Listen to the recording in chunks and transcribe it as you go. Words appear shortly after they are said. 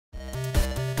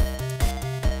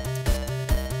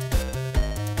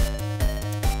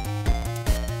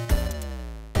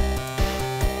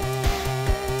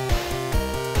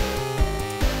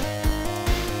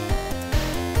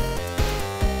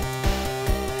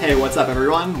Hey, what's up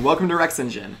everyone? Welcome to Rex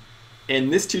Engine.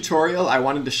 In this tutorial, I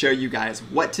wanted to show you guys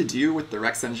what to do with the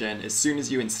Rex Engine as soon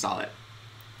as you install it,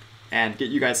 and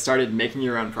get you guys started making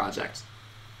your own project.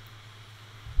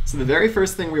 So the very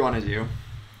first thing we want to do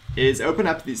is open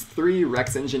up these three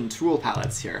Rex Engine tool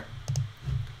palettes here.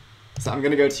 So I'm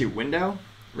going to go to Window,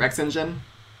 Rex Engine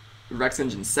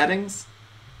Settings,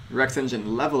 Rex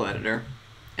Engine Level Editor,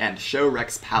 and Show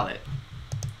Rex Palette.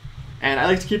 And I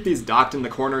like to keep these docked in the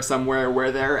corner somewhere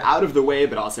where they're out of the way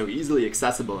but also easily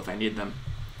accessible if I need them.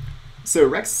 So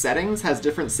Rex Settings has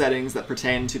different settings that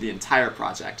pertain to the entire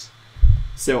project.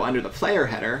 So under the player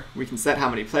header, we can set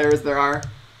how many players there are,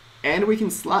 and we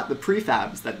can slot the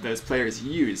prefabs that those players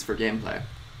use for gameplay.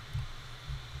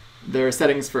 There are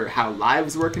settings for how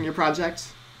lives work in your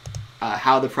project,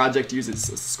 how the project uses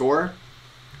a score,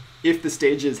 if the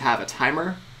stages have a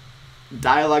timer,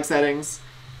 dialogue settings,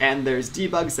 and there's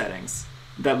debug settings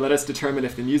that let us determine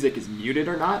if the music is muted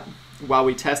or not while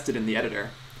we test it in the editor,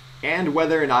 and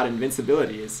whether or not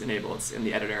invincibility is enabled in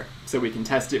the editor, so we can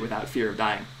test it without fear of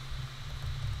dying.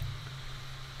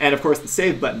 And of course the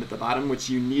save button at the bottom,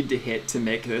 which you need to hit to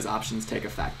make those options take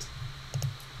effect.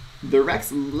 The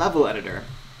Rex Level Editor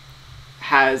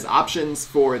has options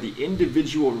for the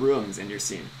individual rooms in your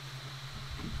scene.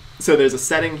 So there's a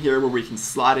setting here where we can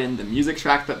slot in the music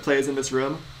track that plays in this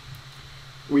room.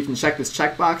 We can check this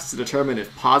checkbox to determine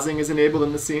if pausing is enabled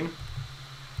in the scene.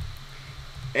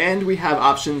 And we have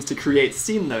options to create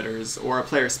scene loaders or a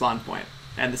player spawn point.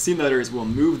 And the scene loaders will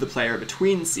move the player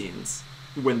between scenes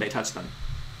when they touch them.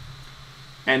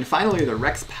 And finally, the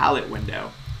Rex Palette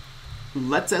window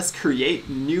lets us create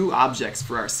new objects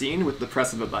for our scene with the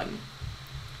press of a button.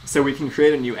 So we can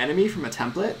create a new enemy from a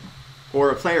template,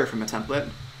 or a player from a template,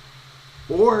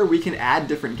 or we can add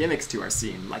different gimmicks to our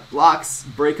scene, like blocks,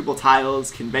 breakable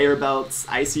tiles, conveyor belts,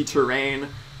 icy terrain,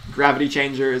 gravity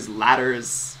changers,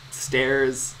 ladders,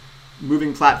 stairs,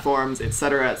 moving platforms,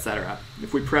 etc., etc.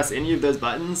 If we press any of those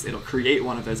buttons, it'll create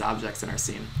one of those objects in our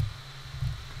scene.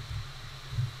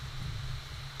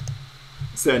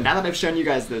 So now that I've shown you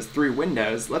guys those three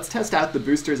windows, let's test out the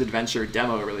Booster's Adventure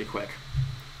demo really quick.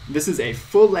 This is a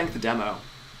full-length demo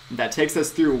that takes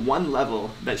us through one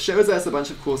level that shows us a bunch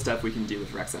of cool stuff we can do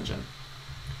with Rex Engine.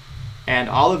 And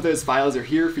all of those files are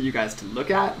here for you guys to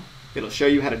look at. It'll show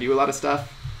you how to do a lot of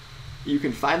stuff. You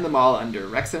can find them all under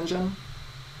Rex Engine,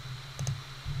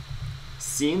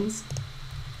 Scenes,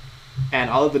 and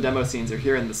all of the demo scenes are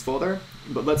here in this folder.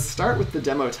 But let's start with the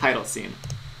demo title scene.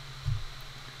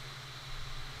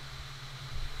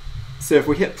 So if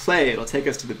we hit play, it'll take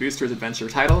us to the Booster's Adventure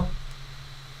title.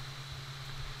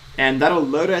 And that'll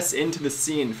load us into the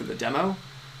scene for the demo,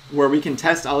 where we can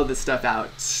test all of this stuff out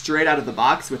straight out of the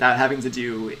box without having to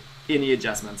do any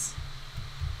adjustments.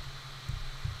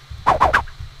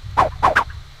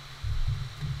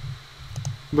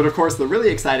 But of course, the really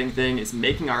exciting thing is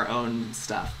making our own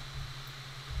stuff.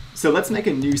 So let's make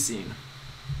a new scene.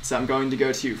 So I'm going to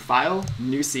go to File,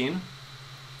 New Scene,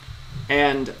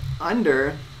 and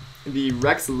under the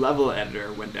Rex Level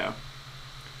Editor window,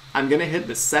 I'm going to hit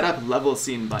the Setup Level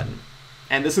Scene button.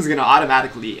 And this is going to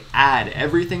automatically add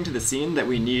everything to the scene that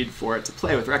we need for it to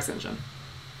play with Rex Engine.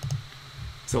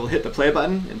 So we'll hit the play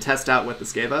button and test out what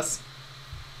this gave us.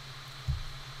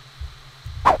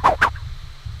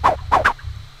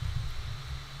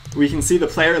 We can see the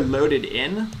player loaded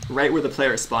in right where the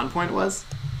player spawn point was.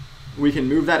 We can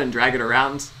move that and drag it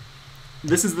around.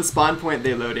 This is the spawn point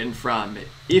they load in from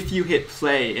if you hit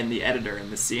play in the editor in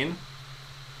the scene.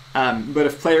 But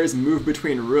if players move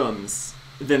between rooms,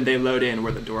 then they load in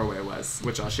where the doorway was,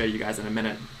 which I'll show you guys in a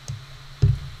minute.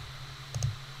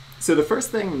 So the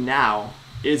first thing now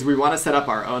is we want to set up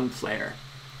our own player.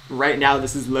 Right now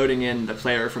this is loading in the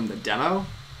player from the demo.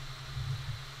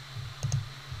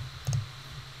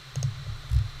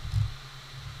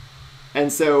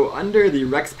 And so under the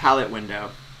Rex Palette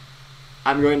window,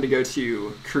 I'm going to go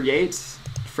to Create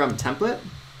from Template,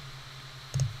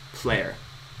 Player.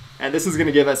 And this is going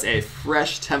to give us a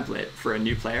fresh template for a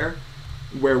new player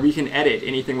where we can edit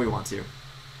anything we want to.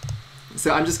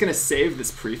 So I'm just going to save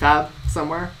this prefab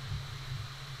somewhere.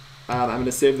 I'm going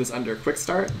to save this under Quick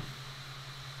Start.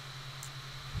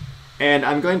 And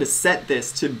I'm going to set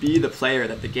this to be the player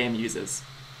that the game uses.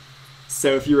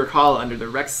 So if you recall, under the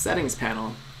Rex Settings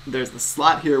panel, there's the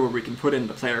slot here where we can put in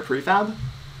the player prefab.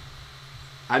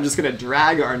 I'm just going to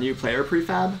drag our new player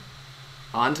prefab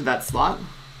onto that slot.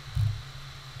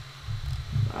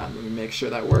 Let me make sure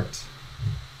that worked.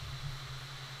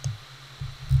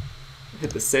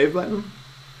 Hit the save button.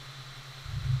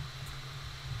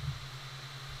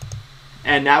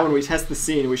 And now when we test the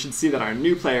scene, we should see that our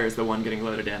new player is the one getting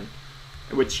loaded in,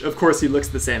 which of course he looks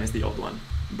the same as the old one.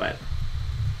 but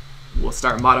we'll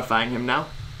start modifying him now.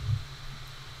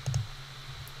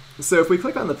 So if we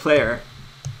click on the player,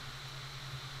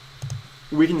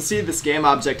 we can see this game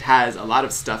object has a lot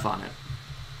of stuff on it.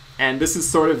 And this is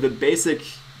sort of the basic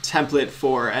template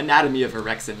for anatomy of a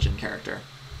Rex Engine character.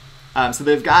 So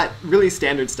they've got really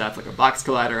standard stuff like a box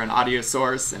collider, an audio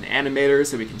source, an animator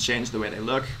so we can change the way they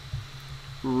look.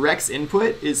 Rex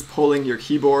input is pulling your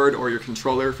keyboard or your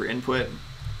controller for input.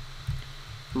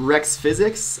 Rex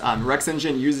physics, Rex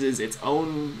Engine uses its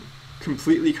own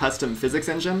completely custom physics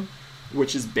engine,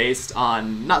 which is based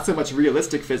on not so much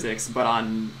realistic physics, but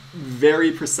on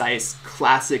very precise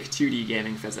classic 2D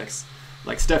gaming physics,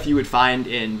 like stuff you would find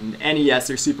in NES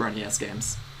or Super NES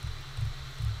games.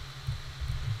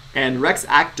 And Rex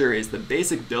Actor is the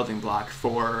basic building block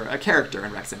for a character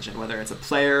in Rex Engine, whether it's a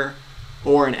player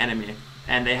or an enemy.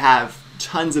 And they have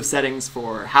tons of settings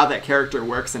for how that character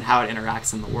works and how it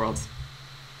interacts in the world.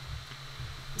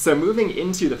 So moving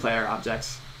into the player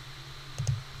object,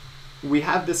 we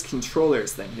have this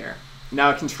controllers thing here.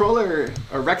 Now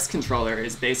a Rex controller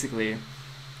is basically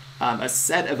a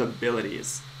set of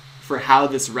abilities for how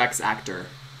this Rex Actor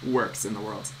works in the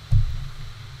world.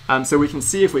 So we can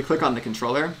see if we click on the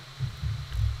controller,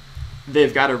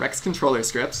 they've got a Rex controller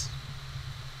script,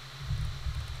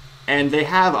 and they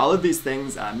have all of these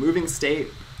things, moving state,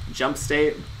 jump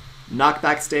state,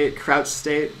 knockback state, crouch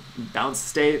state, bounce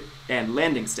state, and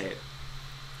landing state.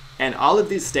 And all of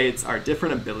these states are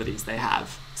different abilities they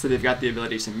have. So they've got the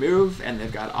ability to move, and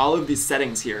they've got all of these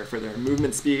settings here for their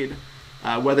movement speed,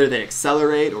 whether they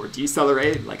accelerate or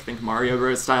decelerate, like think Mario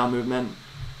Bros. Style movement,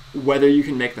 whether you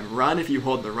can make them run if you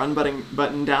hold the run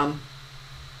button down,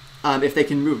 if they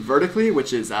can move vertically,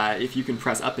 which is if you can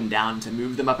press up and down to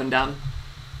move them up and down.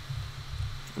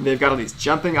 They've got all these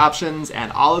jumping options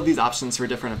and all of these options for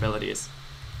different abilities.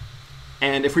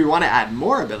 And if we want to add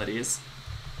more abilities,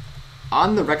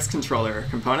 on the Rex controller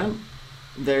component,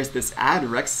 there's this Add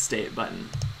Rex State button.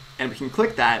 And we can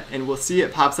click that and we'll see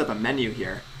it pops up a menu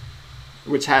here,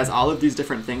 which has all of these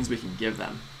different things we can give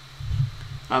them.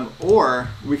 Or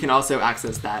we can also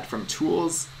access that from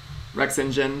Tools, Rex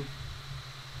Engine,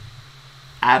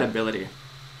 Add Ability.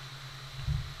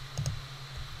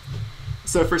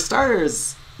 So for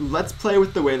starters, let's play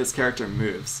with the way this character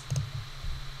moves.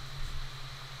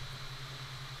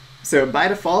 So by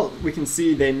default, we can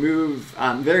see they move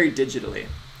very digitally.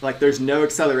 Like there's no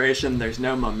acceleration, there's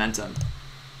no momentum.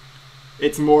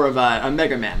 It's more of a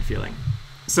Mega Man feeling.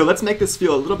 So let's make this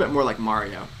feel a little bit more like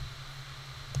Mario.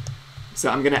 So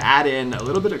I'm going to add in a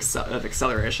little bit of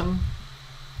acceleration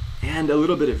and a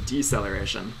little bit of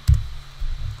deceleration.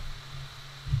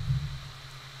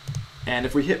 And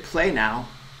if we hit play now,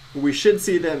 we should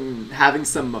see them having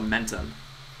some momentum.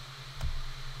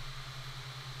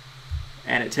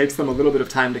 And it takes them a little bit of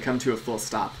time to come to a full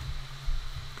stop.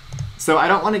 So I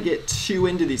don't want to get too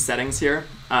into these settings here.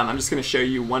 I'm just going to show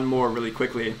you one more really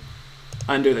quickly.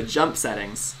 Under the jump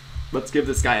settings, let's give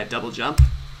this guy a double jump.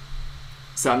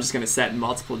 So I'm just going to set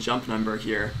multiple jump number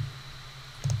here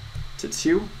to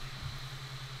 2.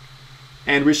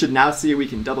 And we should now see we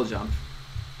can double jump.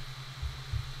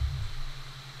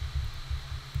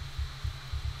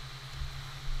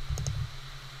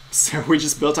 So we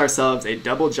just built ourselves a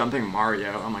double jumping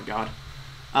Mario. Oh my god.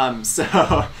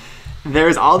 So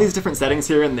there's all these different settings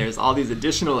here, and there's all these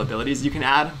additional abilities you can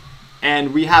add.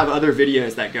 And we have other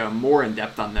videos that go more in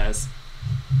depth on those.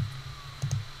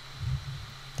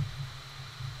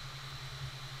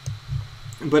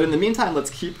 But in the meantime, let's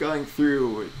keep going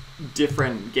through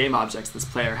different game objects this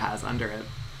player has under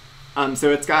it.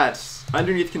 So it's got,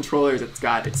 underneath controllers, it's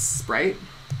got its sprite,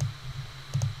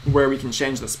 where we can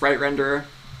change the sprite renderer.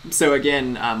 So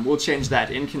again, we'll change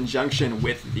that in conjunction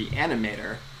with the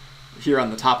animator here on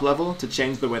the top level to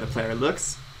change the way the player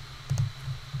looks.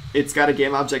 It's got a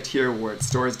game object here where it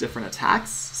stores different attacks.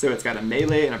 So it's got a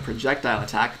melee and a projectile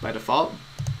attack by default.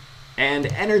 And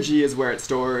energy is where it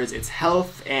stores its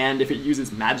health, and if it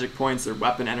uses magic points or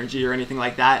weapon energy or anything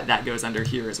like that, that goes under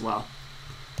here as well.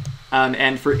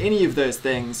 And for any of those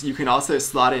things, you can also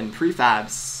slot in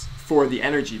prefabs for the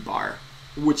energy bar,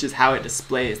 which is how it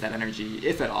displays that energy,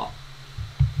 if at all.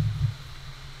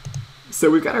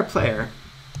 So we've got our player,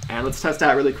 and let's test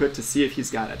out really quick to see if he's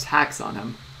got attacks on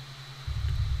him.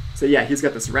 So yeah, he's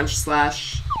got this wrench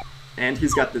slash, and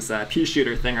he's got this pea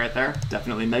shooter thing right there,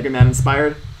 definitely Mega Man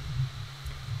inspired.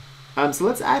 So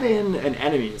let's add in an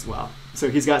enemy as well.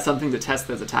 So he's got something to test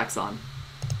those attacks on.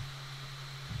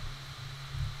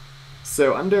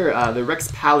 So under the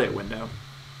Rex palette window,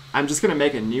 I'm just going to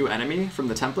make a new enemy from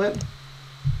the template.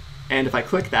 And if I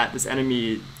click that, this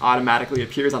enemy automatically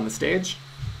appears on the stage.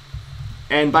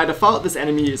 And by default, this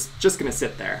enemy is just going to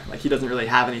sit there. Like, he doesn't really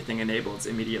have anything enabled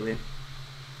immediately.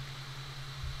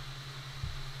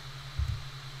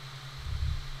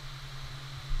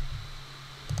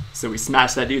 So we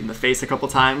smash that dude in the face a couple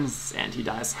times, and he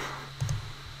dies.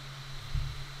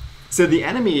 So the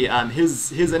enemy,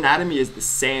 his anatomy is the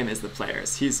same as the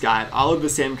player's. He's got all of the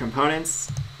same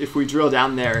components. If we drill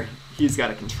down there, he's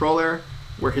got a controller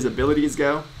where his abilities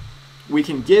go. We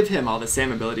can give him all the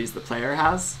same abilities the player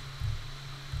has.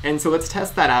 And so let's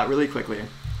test that out really quickly.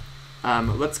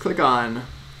 Let's click on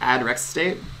Add Rex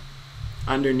State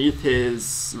underneath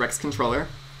his Rex controller.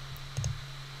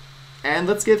 And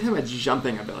let's give him a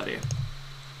jumping ability.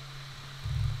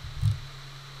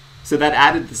 So that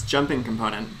added this jumping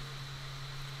component.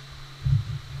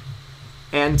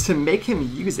 And to make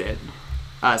him use it,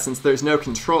 since there's no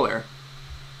controller,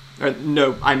 or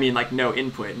no, I mean like no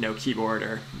input, no keyboard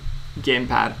or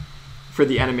gamepad for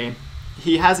the enemy,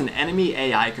 he has an enemy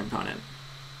AI component.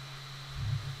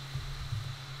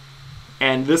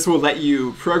 And this will let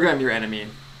you program your enemy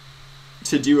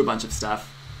to do a bunch of stuff.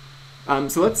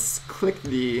 So let's click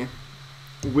the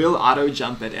Will Auto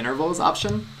Jump at Intervals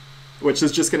option, which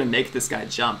is just going to make this guy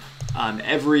jump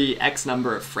every X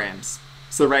number of frames.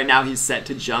 So right now he's set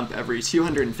to jump every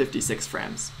 256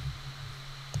 frames.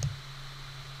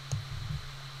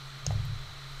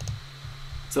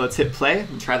 So let's hit play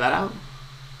and try that out.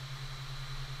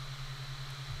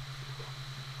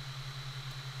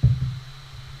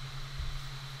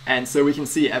 And so we can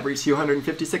see every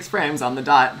 256 frames on the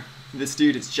dot, this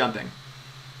dude is jumping.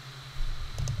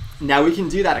 Now we can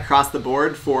do that across the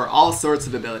board for all sorts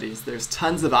of abilities. There's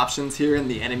tons of options here in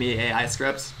the enemy AI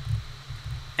script.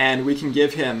 And we can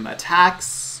give him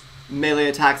attacks, melee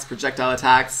attacks, projectile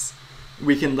attacks.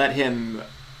 We can let him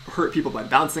hurt people by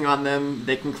bouncing on them.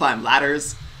 They can climb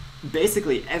ladders.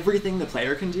 Basically everything the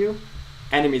player can do,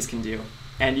 enemies can do.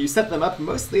 And you set them up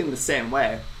mostly in the same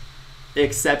way,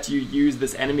 except you use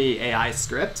this enemy AI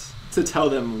script to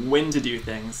tell them when to do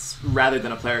things rather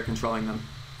than a player controlling them.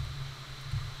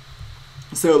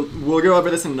 So we'll go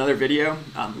over this in another video.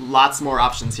 Lots more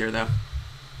options here though.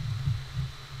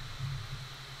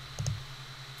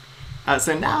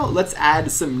 So now let's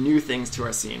add some new things to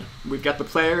our scene. We've got the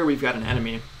player, we've got an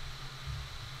enemy.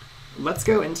 Let's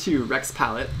go into Rex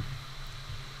Palette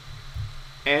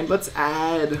and let's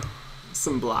add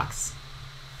some blocks.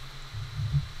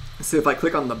 So if I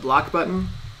click on the block button,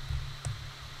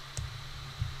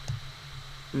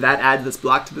 that adds this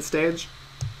block to the stage.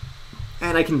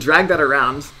 And I can drag that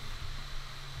around.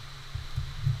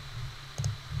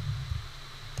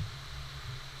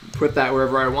 Put that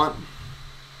wherever I want.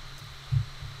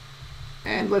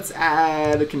 And let's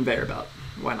add a conveyor belt.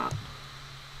 Why not?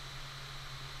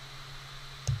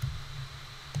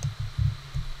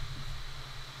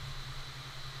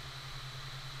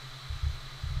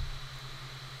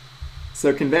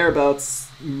 So conveyor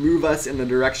belts move us in the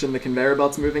direction the conveyor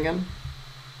belt's moving in.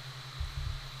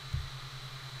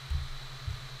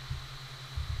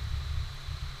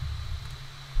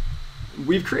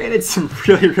 We've created some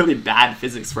really bad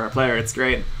physics for our player. It's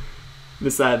great.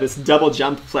 This double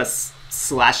jump plus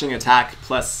slashing attack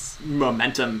plus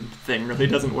momentum thing really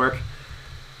doesn't work.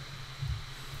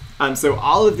 So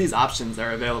all of these options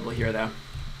are available here though.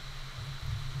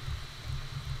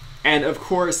 And of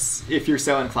course, if you're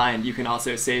so inclined, you can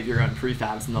also save your own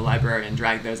prefabs in the library and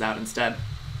drag those out instead.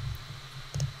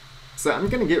 So I'm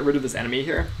going to get rid of this enemy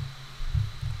here,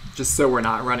 just so we're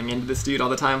not running into this dude all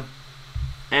the time.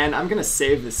 And I'm going to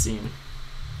save this scene.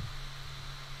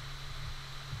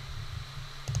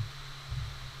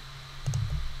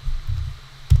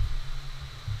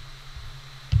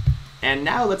 And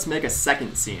now let's make a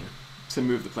second scene to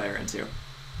move the player into.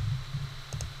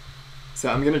 So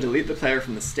I'm going to delete the player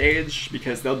from the stage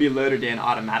because they'll be loaded in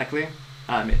automatically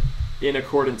in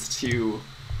accordance to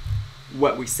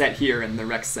what we set here in the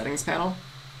Rex settings panel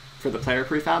for the player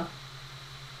prefab.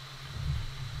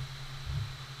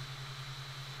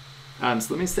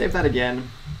 So let me save that again,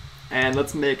 and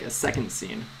let's make a second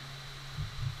scene.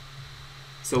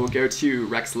 So we'll go to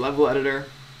Rex Level Editor,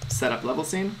 set up level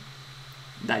scene.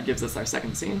 That gives us our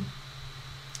second scene.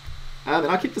 And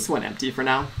I'll keep this one empty for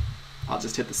now. I'll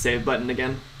just hit the save button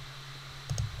again.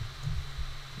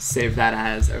 Save that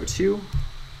as O2.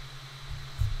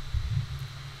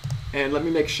 And let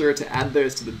me make sure to add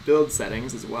those to the build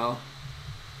settings as well.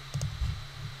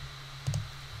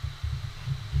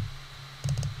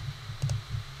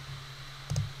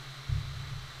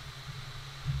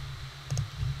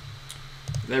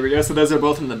 There we go, so those are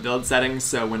both in the build settings,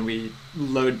 so when we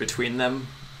load between them,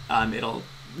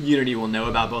 Unity will know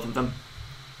about both of them.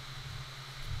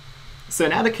 So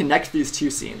now to connect these two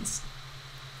scenes,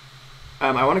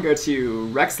 I want to go to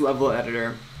Rex Level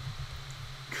Editor,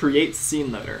 Create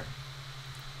Scene Loader.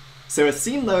 So a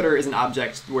scene loader is an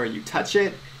object where you touch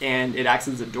it and it acts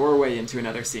as a doorway into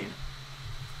another scene.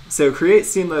 So Create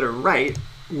Scene Loader Right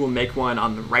will make one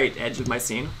on the right edge of my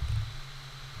scene.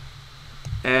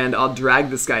 And I'll drag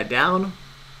this guy down.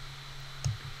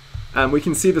 We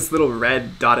can see this little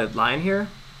red dotted line here,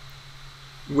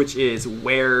 which is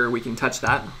where we can touch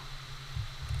that.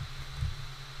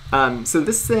 So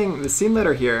this thing, the scene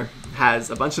loader here, has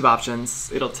a bunch of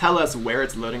options. It'll tell us where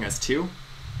it's loading us to.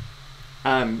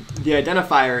 The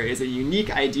identifier is a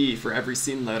unique ID for every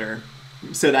scene loader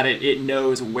so that it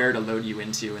knows where to load you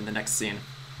into in the next scene.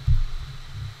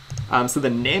 So the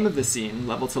name of the scene,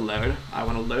 level to load, I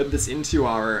want to load this into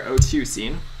our O2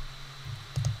 scene.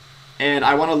 And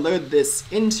I want to load this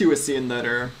into a scene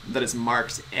loader that is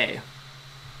marked A.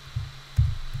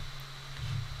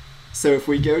 So if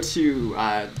we go to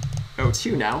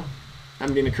O2 now,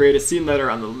 I'm going to create a scene loader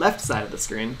on the left side of the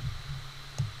screen.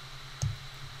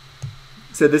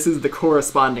 So this is the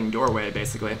corresponding doorway,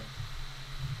 basically.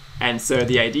 And so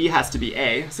the ID has to be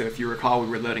A. So if you recall, we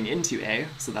were loading into A,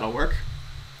 so that'll work.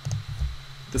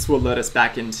 This will load us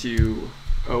back into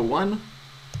O1.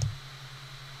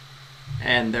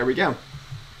 And there we go.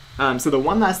 So the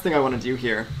one last thing I want to do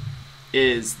here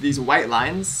is these white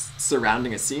lines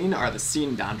surrounding a scene are the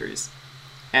scene boundaries.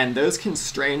 And those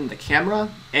constrain the camera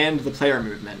and the player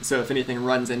movement. So if anything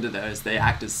runs into those, they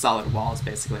act as solid walls,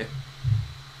 basically.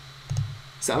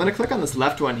 So I'm going to click on this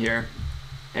left one here,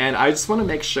 and I just want to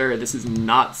make sure this is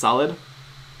not solid.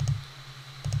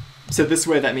 So this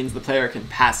way, that means the player can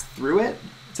pass through it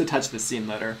to touch the scene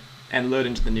loader and load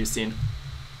into the new scene.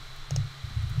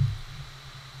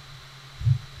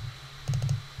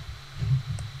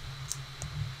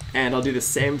 And I'll do the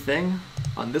same thing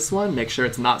on this one, make sure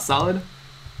it's not solid.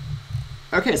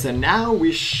 Okay, so now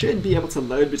we should be able to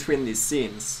load between these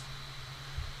scenes.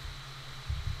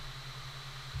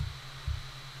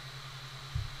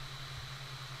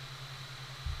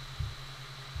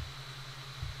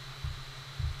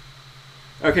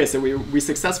 Okay, so we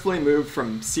successfully moved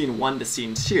from scene 1 to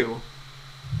scene 2,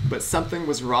 but something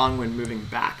was wrong when moving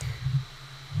back.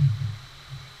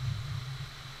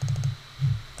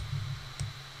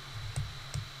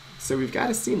 So we've got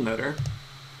a scene loader.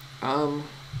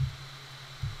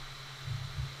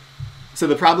 So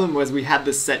the problem was we had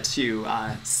this set to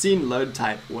scene load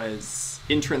type was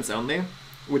entrance only,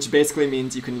 which basically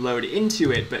means you can load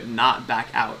into it but not back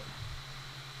out.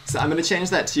 So I'm going to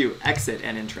change that to exit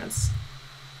and entrance.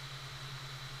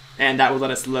 And that will let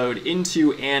us load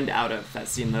into and out of that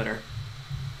scene loader.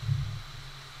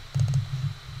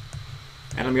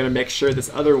 And I'm going to make sure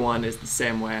this other one is the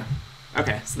same way.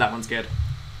 Okay, so that one's good.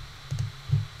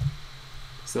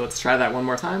 So let's try that one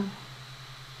more time.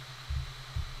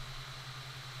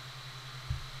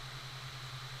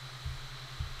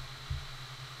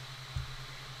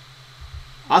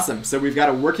 Awesome, so we've got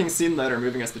a working scene loader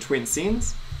moving us between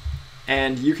scenes,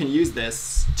 and you can use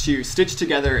this to stitch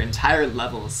together entire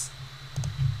levels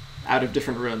out of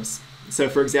different rooms. So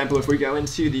for example, if we go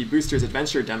into the Booster's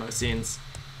Adventure demo scenes,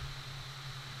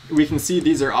 we can see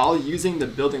these are all using the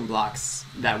building blocks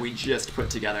that we just put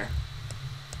together.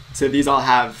 So these all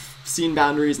have scene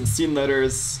boundaries and scene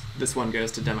loaders. This one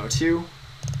goes to demo 2.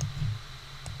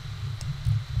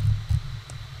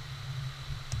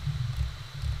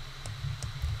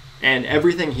 And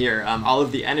everything here, all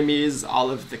of the enemies, all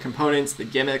of the components, the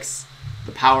gimmicks,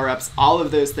 the power-ups, all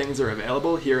of those things are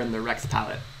available here in the Rex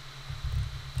palette.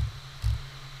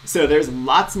 So there's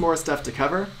lots more stuff to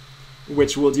cover,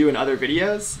 which we'll do in other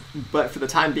videos, but for the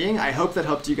time being, I hope that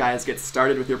helped you guys get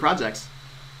started with your project.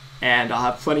 And I'll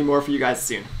have plenty more for you guys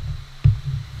soon.